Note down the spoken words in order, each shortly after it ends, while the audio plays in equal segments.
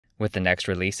With the next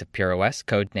release of PureOS,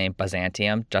 codenamed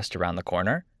Byzantium, just around the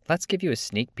corner, let's give you a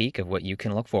sneak peek of what you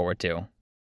can look forward to.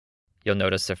 You'll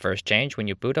notice the first change when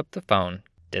you boot up the phone.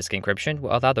 Disk encryption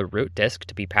will allow the root disk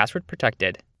to be password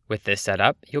protected. With this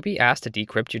setup, you'll be asked to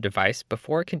decrypt your device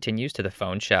before it continues to the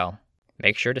phone shell.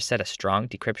 Make sure to set a strong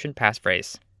decryption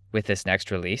passphrase. With this next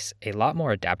release, a lot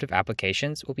more adaptive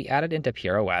applications will be added into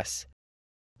PureOS.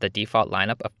 The default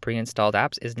lineup of pre-installed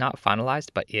apps is not finalized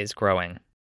but is growing.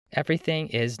 Everything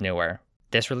is newer.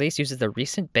 This release uses the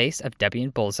recent base of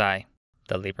Debian Bullseye.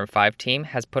 The Librem 5 team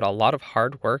has put a lot of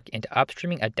hard work into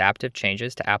upstreaming adaptive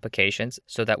changes to applications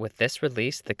so that with this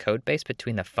release, the codebase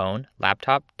between the phone,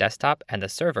 laptop, desktop, and the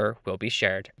server will be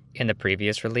shared. In the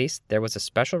previous release, there was a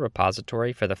special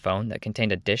repository for the phone that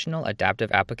contained additional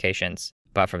adaptive applications.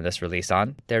 But from this release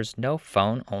on, there's no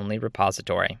phone-only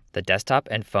repository. The desktop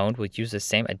and phone will use the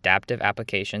same adaptive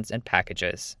applications and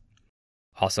packages.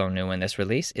 Also new in this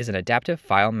release is an adaptive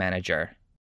file manager.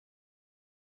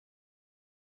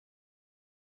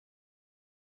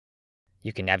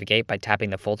 You can navigate by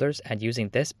tapping the folders and using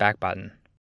this back button.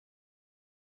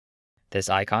 This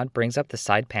icon brings up the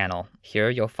side panel. Here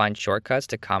you'll find shortcuts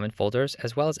to common folders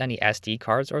as well as any SD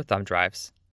cards or thumb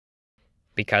drives.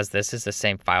 Because this is the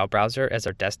same file browser as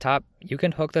our desktop, you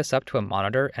can hook this up to a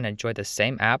monitor and enjoy the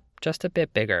same app just a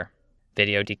bit bigger.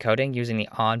 Video decoding using the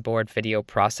onboard video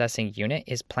processing unit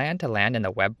is planned to land in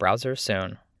the web browser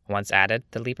soon. Once added,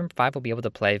 the Librem 5 will be able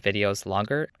to play videos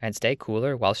longer and stay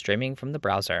cooler while streaming from the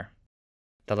browser.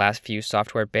 The last few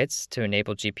software bits to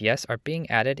enable GPS are being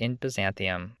added in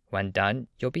Byzantium. When done,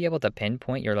 you'll be able to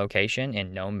pinpoint your location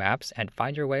in GNOME Maps and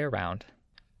find your way around.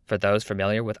 For those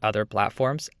familiar with other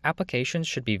platforms, applications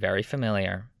should be very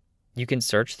familiar. You can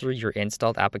search through your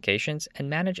installed applications and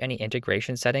manage any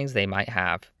integration settings they might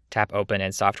have. Tap Open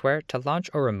in Software to launch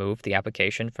or remove the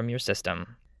application from your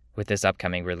system. With this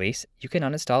upcoming release, you can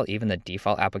uninstall even the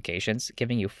default applications,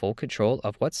 giving you full control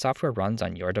of what software runs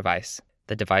on your device.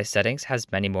 The device settings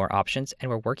has many more options, and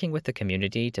we're working with the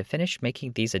community to finish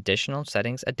making these additional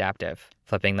settings adaptive.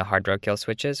 Flipping the hard drive kill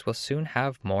switches will soon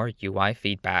have more UI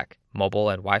feedback. Mobile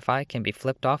and Wi-Fi can be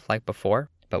flipped off like before,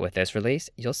 but with this release,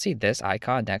 you'll see this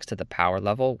icon next to the power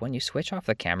level when you switch off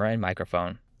the camera and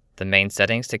microphone. The main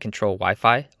settings to control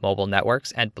Wi-Fi, mobile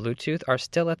networks, and Bluetooth are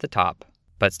still at the top.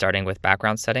 But starting with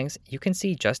background settings, you can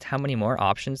see just how many more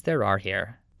options there are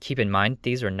here. Keep in mind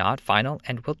these are not final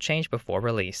and will change before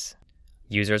release.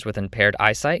 Users with impaired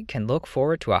eyesight can look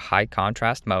forward to a high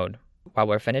contrast mode. While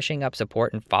we're finishing up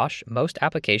support in Phosh, most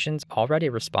applications already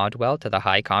respond well to the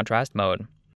high contrast mode.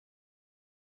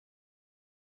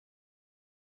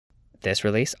 This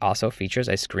release also features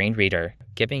a screen reader,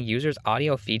 giving users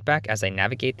audio feedback as they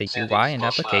navigate the UI and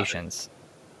applications.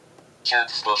 Chat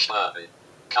spoślady.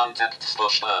 Contact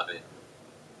spoślady.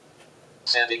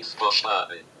 Settings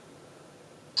spoślady.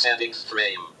 Settings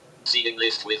frame. Seeing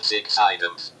list with 6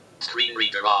 items. Screen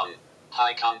reader on.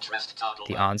 High contrast toggle.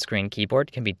 The on-screen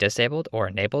keyboard can be disabled or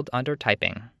enabled under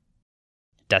typing.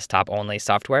 Desktop-only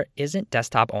software isn't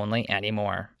desktop-only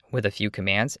anymore. With a few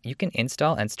commands, you can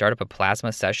install and start up a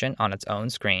Plasma session on its own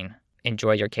screen.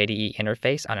 Enjoy your KDE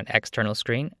interface on an external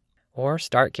screen, or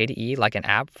start KDE like an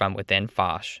app from within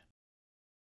Phosh.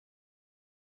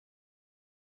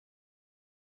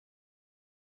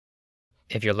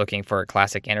 If you're looking for a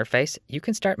classic interface, you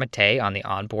can start Mate on the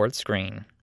onboard screen.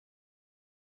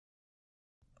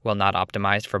 While not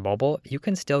optimized for mobile, you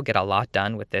can still get a lot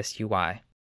done with this UI.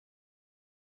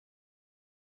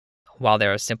 While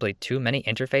there are simply too many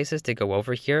interfaces to go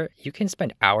over here, you can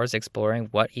spend hours exploring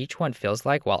what each one feels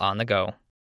like while on the go.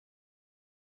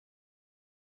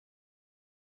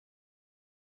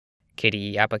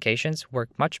 KDE applications work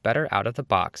much better out of the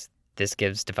box. This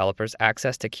gives developers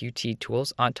access to Qt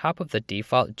tools on top of the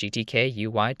default GTK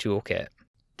UI toolkit.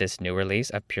 This new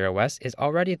release of PureOS is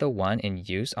already the one in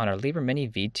use on our Librem Mini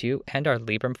V2 and our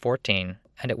Librem 14,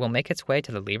 and it will make its way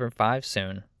to the Librem 5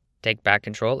 soon. Take back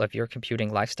control of your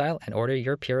computing lifestyle and order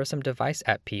your Purism device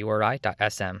at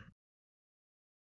puri.sm.